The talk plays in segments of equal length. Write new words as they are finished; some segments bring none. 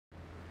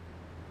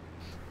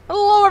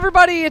Hello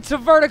everybody, it's a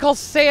Vertical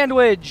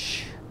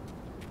Sandwich.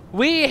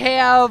 We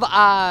have,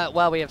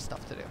 well, we have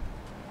stuff to do.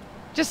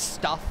 Just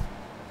stuff.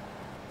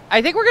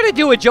 I think we're gonna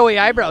do a Joey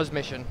Eyebrows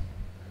mission.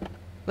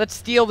 Let's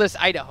steal this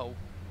Idaho.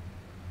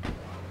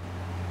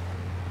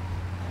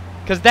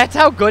 Because that's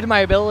how good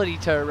my ability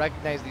to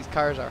recognize these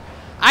cars are.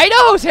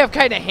 Idahos have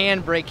kind of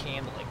handbrake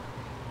handling.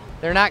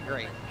 They're not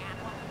great.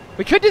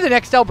 We could do the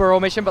next El Burro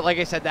mission, but like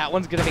I said, that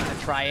one's gonna make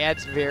the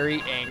triads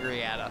very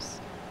angry at us.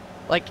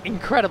 Like,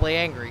 incredibly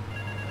angry.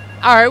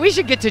 Alright, we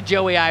should get to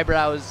Joey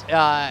Eyebrows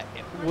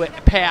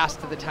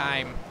past the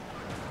time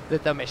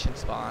that the mission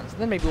spawns.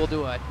 And then maybe we'll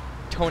do a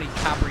Tony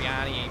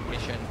Capriani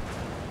mission.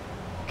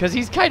 Because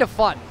he's kind of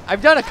fun.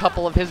 I've done a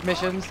couple of his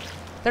missions.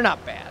 They're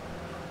not bad.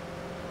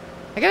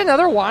 I got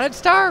another wanted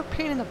star?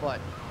 Pain in the butt.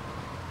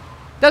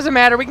 Doesn't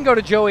matter, we can go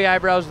to Joey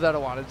Eyebrows without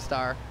a wanted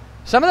star.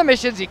 Some of the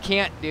missions you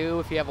can't do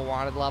if you have a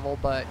wanted level,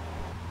 but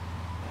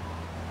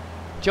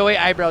Joey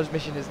Eyebrows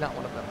mission is not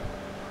one of them.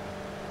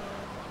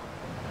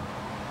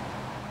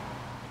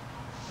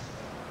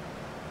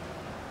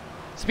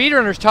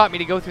 Speedrunners taught me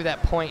to go through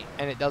that point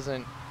and it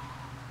doesn't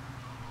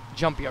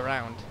jump you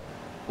around.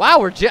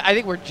 Wow, I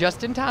think we're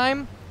just in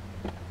time.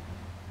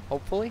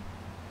 Hopefully.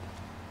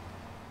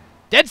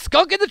 Dead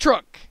skunk in the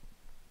trunk.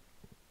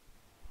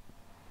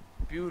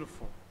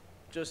 Beautiful.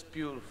 Just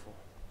beautiful.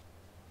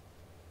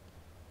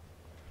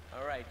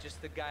 Alright,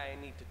 just the guy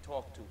I need to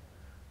talk to.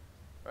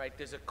 Alright,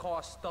 there's a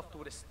car stuffed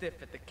with a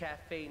stiff at the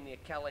cafe near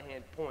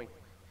Callahan Point.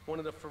 One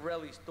of the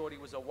Forellis thought he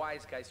was a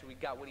wise guy, so he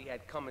got what he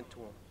had coming to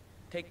him.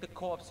 Take the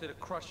corpse to the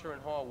crusher in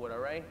Harwood,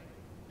 alright?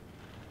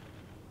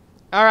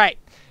 Alright.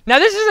 Now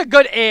this is a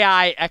good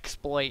AI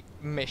exploit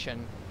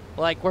mission.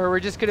 Like, where we're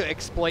just going to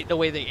exploit the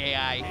way the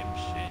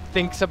AI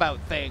thinks about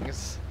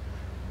things.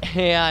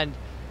 And,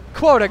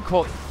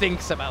 quote-unquote,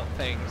 thinks about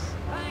things.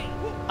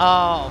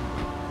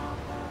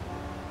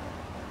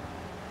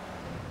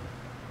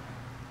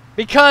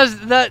 Because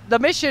the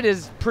mission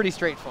is pretty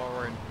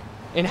straightforward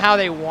in how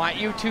they want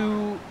you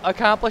to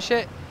accomplish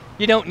it.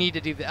 You don't need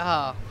to do that.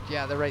 Oh,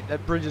 yeah, they're right.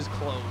 That bridge is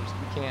closed.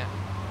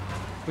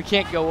 We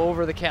can't go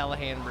over the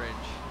Callahan Bridge.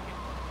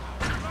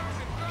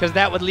 Because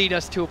that would lead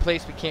us to a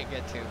place we can't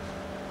get to.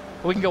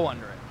 But we can go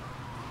under it.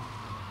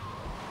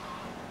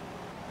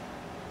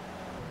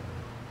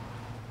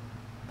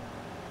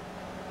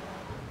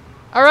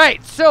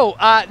 Alright, so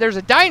there's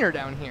a diner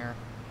down here.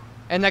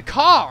 And the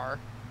car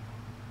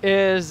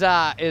is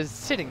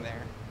sitting there.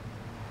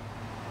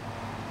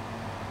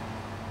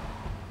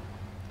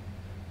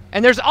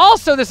 And there's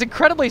also this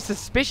incredibly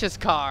suspicious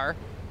car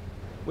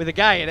with a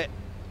guy in it.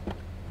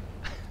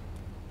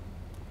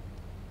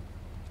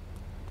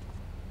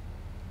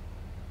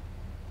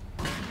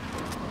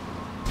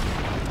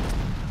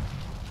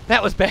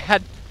 That was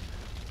bad.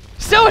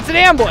 So it's an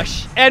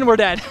ambush, and we're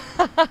dead.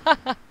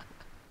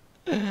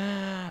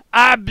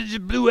 I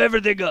blew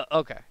everything up.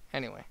 Okay,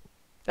 anyway.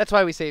 That's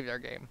why we saved our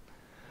game.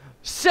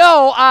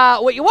 So,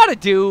 what you want to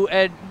do,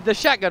 and the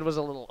shotgun was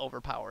a little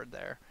overpowered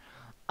there.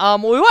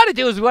 What we want to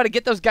do is we want to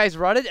get those guys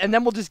running, and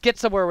then we'll just get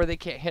somewhere where they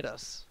can't hit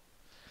us.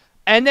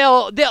 And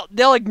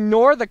they'll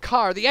ignore the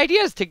car. The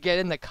idea is to get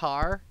in the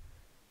car.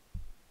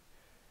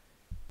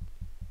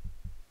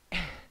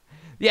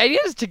 The idea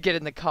is to get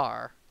in the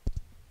car.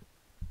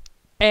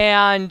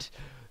 And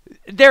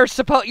you're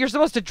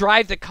supposed to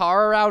drive the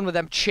car around with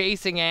them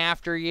chasing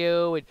after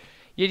you, and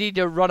you need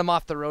to run them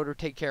off the road or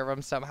take care of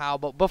them somehow.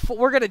 But before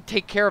we're gonna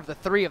take care of the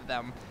three of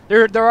them.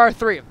 There are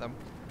three of them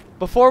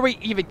before we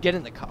even get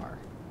in the car,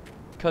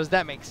 because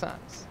that makes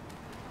sense.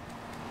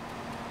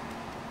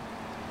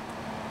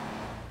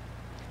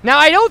 Now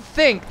I don't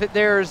think that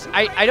there's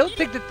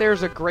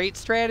a great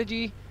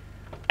strategy.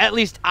 At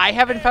least I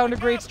haven't found a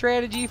great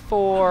strategy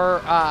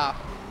for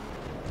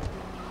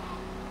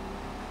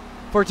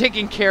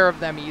taking care of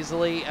them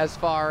easily, as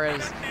far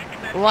as,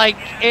 like,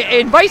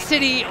 in Vice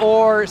City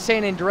or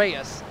San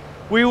Andreas,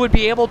 we would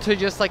be able to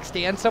just, like,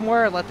 stand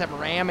somewhere and let them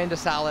ram into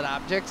solid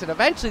objects, and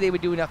eventually they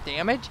would do enough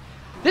damage.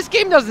 This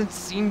game doesn't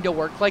seem to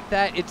work like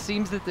that. It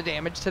seems that the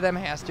damage to them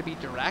has to be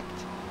direct.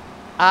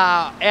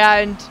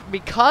 And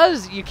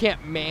because you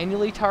can't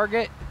manually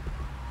target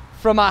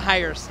from a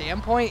higher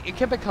standpoint, it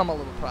can become a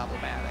little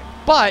problematic.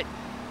 But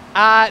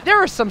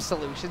there are some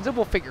solutions, and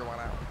we'll figure one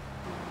out.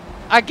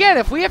 Again,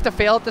 if we have to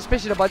fail at this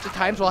mission a bunch of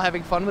times while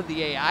having fun with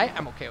the AI,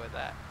 I'm okay with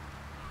that.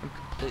 I'm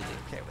completely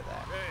okay with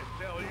that.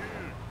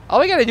 All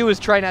we gotta do is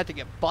try not to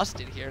get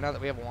busted here now that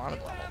we have a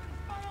wanted level.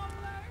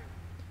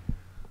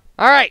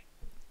 Alright.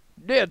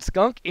 Dead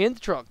skunk in the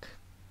trunk.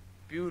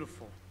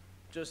 Beautiful.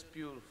 Just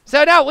beautiful.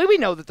 So now we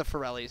know that the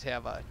Forellis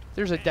have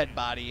there's a dead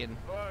body in.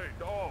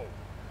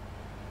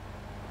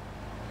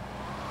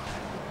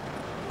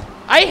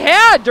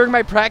 During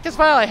my practice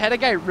file, I had a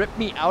guy rip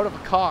me out of a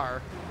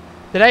car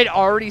that I'd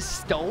already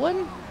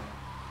stolen. It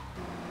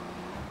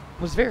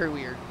was very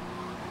weird.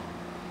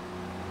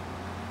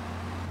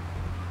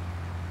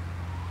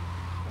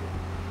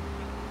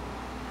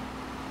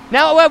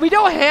 Now, we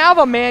don't have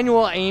a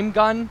manual aim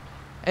gun,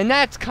 and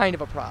that's kind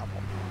of a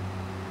problem.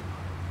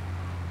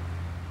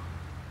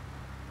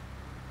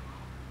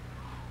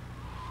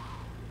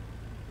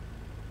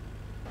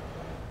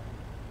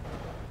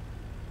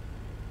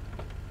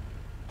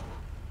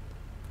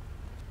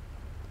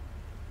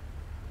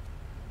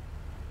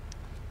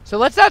 So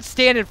let's not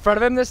stand in front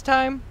of him this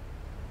time.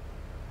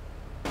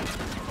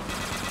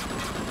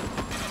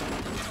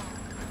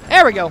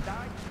 There we go.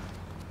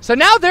 So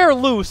now they're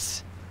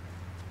loose.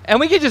 And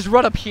we can just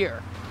run up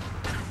here.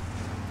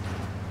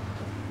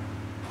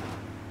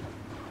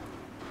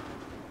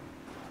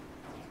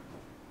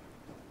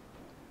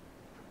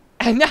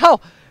 And now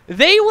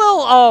they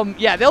will,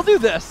 yeah, they'll do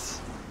this.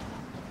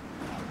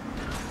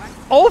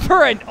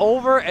 Over and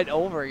over and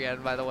over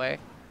again, by the way.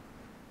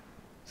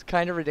 It's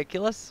kind of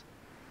ridiculous.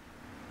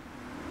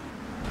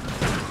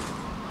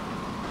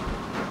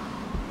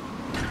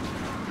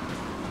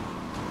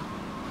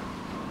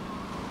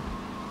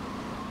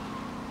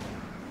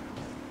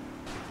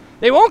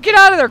 They won't get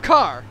out of their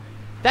car.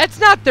 That's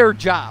not their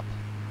job.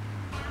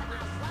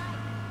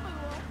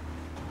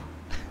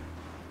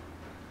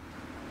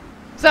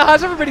 So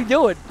how's everybody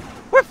doing?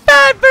 We're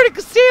fine,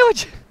 Vertical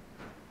Sandwich.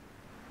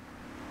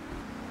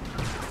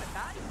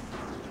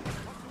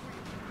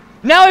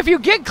 Now, if you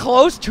get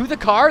close to the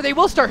car, they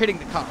will start hitting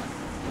the car.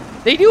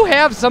 They do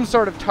have some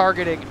sort of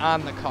targeting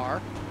on the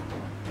car.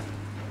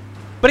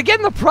 But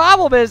again, the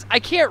problem is I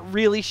can't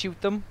really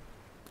shoot them.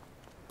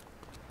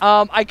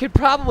 I could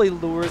probably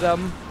lure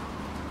them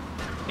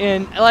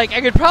in, like,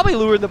 I could probably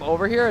lure them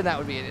over here, and that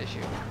would be an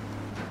issue.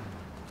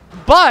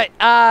 But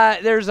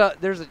there's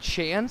a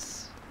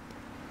chance.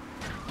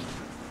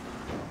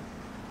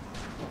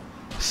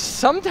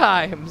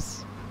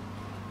 Sometimes.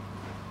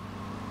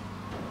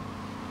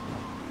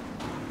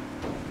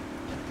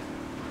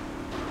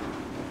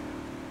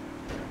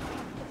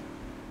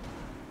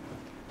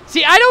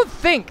 See, I don't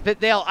think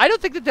that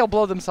they'll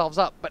blow themselves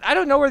up, but I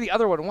don't know where the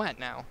other one went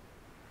now.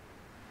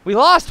 We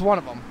lost one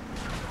of them.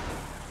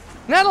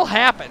 And that'll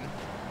happen.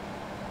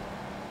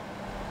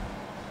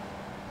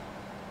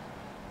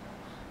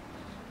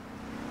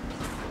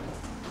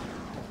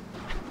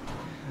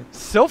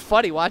 So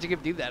funny watching him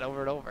do that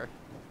over and over.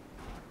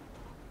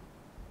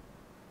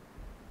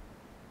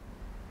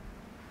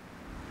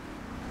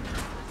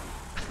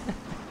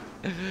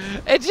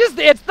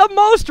 It's the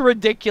most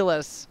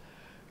ridiculous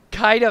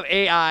kind of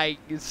AI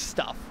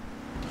stuff.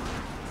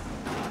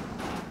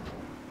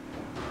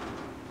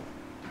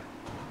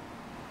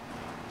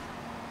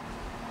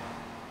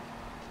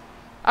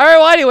 Alright,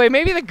 well anyway,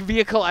 maybe the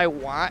vehicle I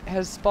want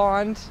has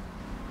spawned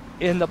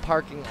in the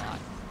parking lot.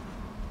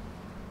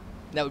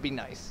 That would be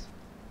nice.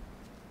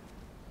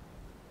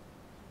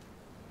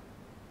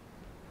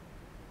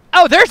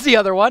 Oh, there's the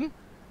other one.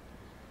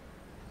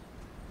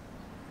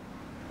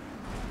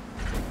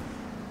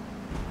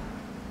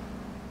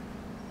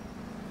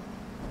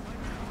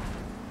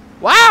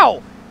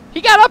 Wow!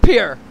 He got up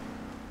here!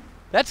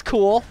 That's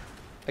cool,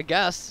 I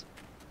guess.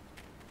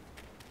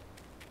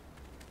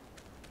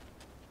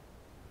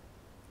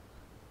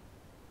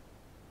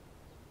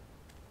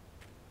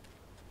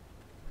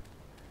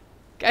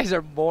 Guys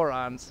are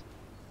morons.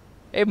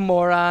 Hey,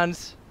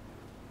 morons.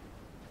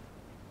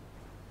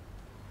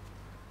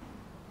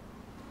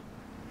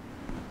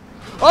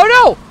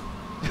 Oh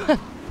no!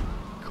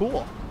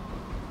 Cool.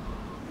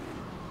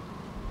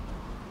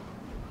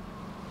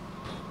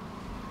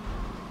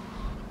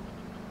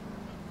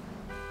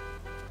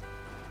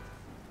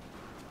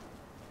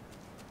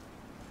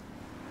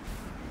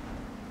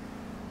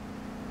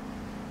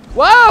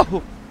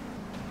 Whoa!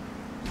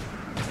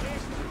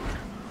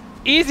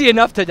 Easy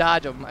enough to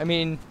dodge them. I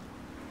mean,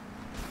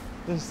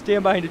 just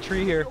stand behind a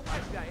tree here.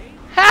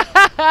 Ha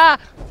ha ha!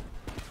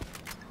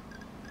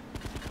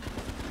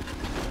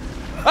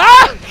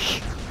 Ah!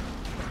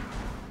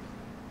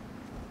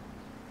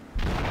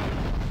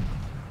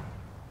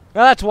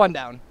 Well, that's one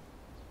down.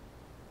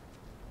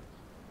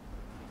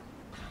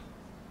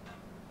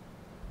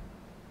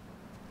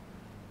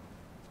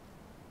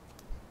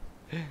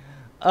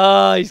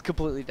 He's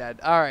completely dead.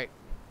 All right.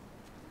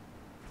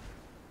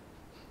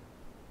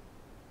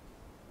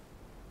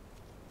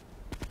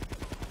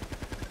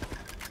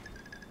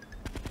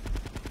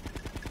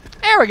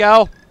 There we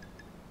go.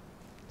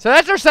 So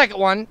that's our second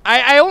one.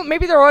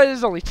 Maybe there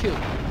is only two.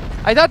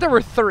 I thought there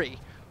were three,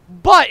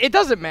 but it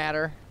doesn't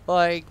matter.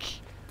 Like,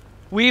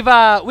 we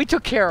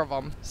took care of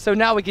them, so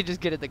now we can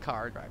just get in the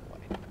car and drive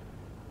away.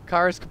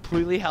 Car is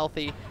completely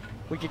healthy.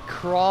 We can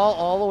crawl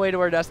all the way to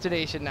our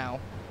destination now.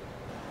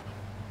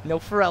 No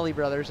Ferrelli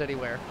brothers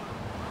anywhere.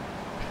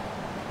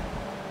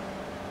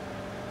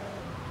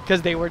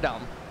 Because they were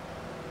dumb.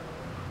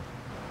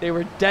 They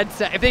were dead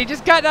set. If they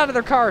just got out of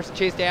their cars and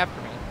chased after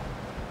me.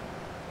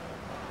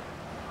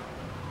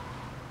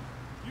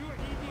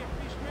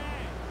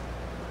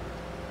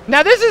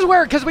 Now this is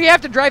where, because we have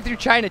to drive through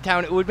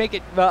Chinatown, it would make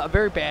it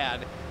very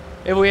bad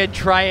if we had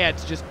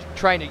triads just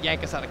trying to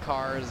yank us out of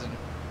cars and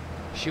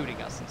shooting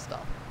us and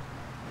stuff.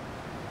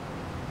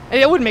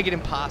 And it wouldn't make it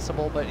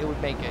impossible, but it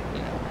would make it,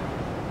 you know.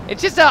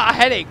 It's just a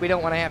headache we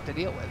don't want to have to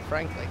deal with,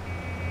 frankly.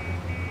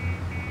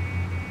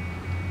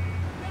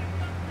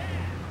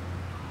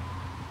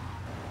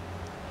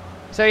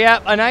 So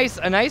yeah, a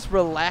nice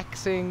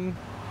relaxing,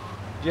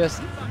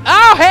 just,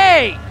 oh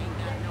hey!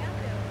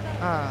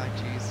 Oh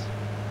jeez.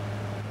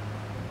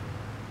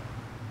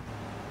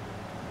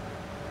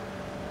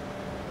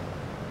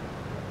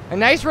 A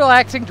nice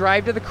relaxing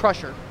drive to the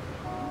Crusher.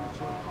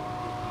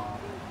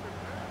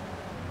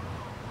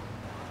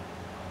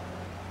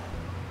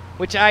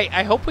 Which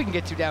I hope we can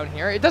get to down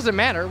here. It doesn't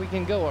matter. We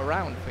can go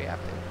around if we have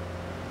to.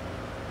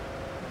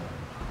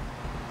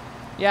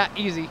 Yeah,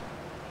 easy.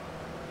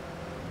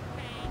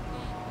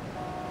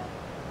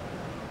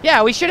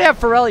 Yeah, we should have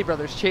Farrelly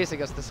brothers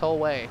chasing us this whole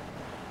way.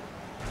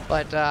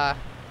 But, yeah,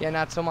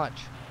 not so much.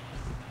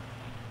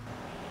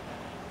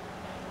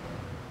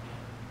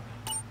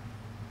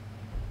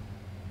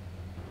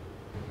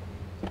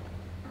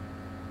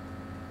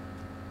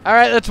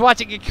 Alright, let's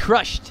watch it get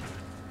crushed.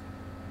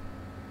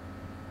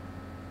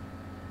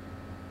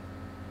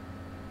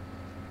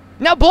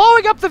 Now,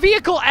 blowing up the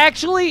vehicle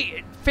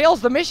actually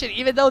fails the mission,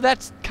 even though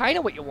that's kind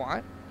of what you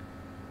want.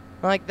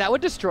 Like, that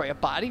would destroy a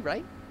body,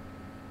 right?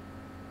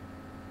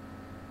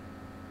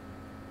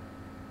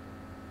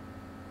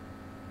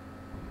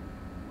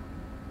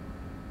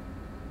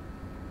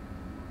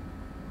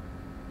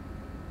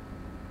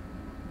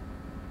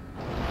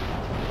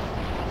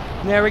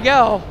 There we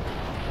go.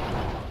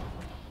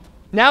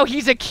 Now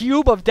he's a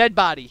cube of dead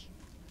body.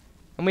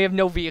 And we have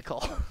no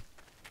vehicle.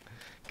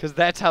 Because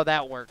that's how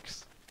that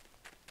works.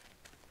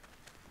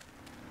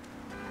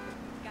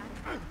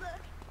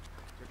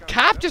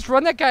 Cop just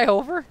run that guy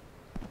over?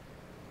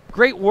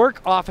 Great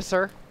work,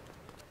 officer.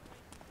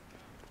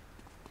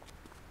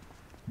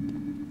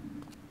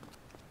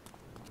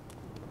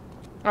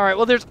 Alright,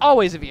 well there's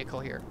always a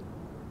vehicle here.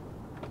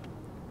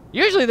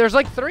 Usually there's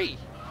like 3.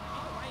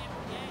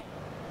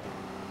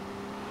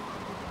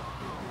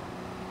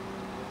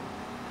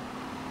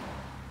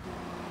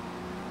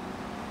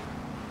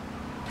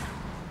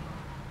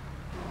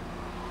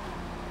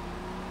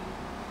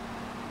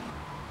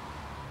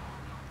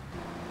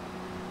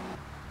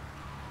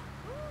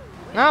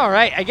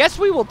 Alright, I guess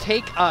we will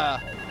take,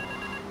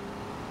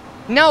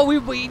 no,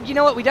 we you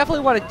know what, we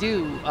definitely want to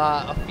do,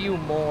 a few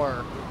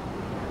more,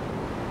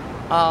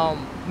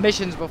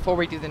 missions before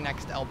we do the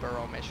next El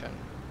Burro mission.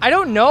 I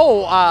don't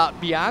know,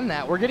 beyond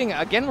that. We're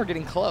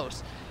getting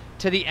close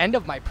to the end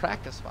of my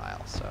practice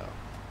file, so.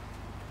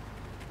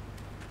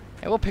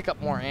 I will pick up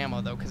more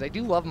ammo, though, because I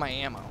do love my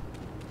ammo.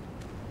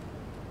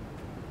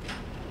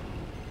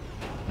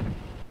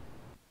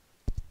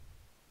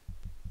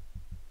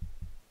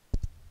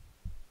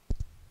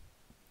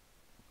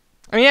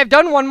 I mean, I've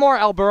done one more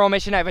El Burro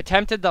mission. I've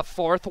attempted the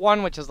 4th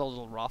one, which is a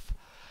little rough.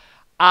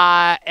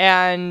 I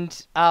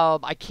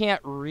can't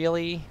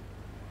really...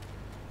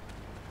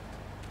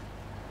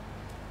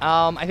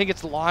 I think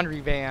it's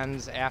laundry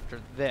vans after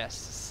this.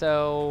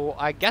 So,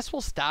 I guess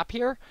we'll stop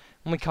here.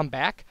 When we come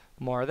back,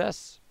 more of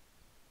this.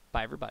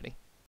 Bye, everybody.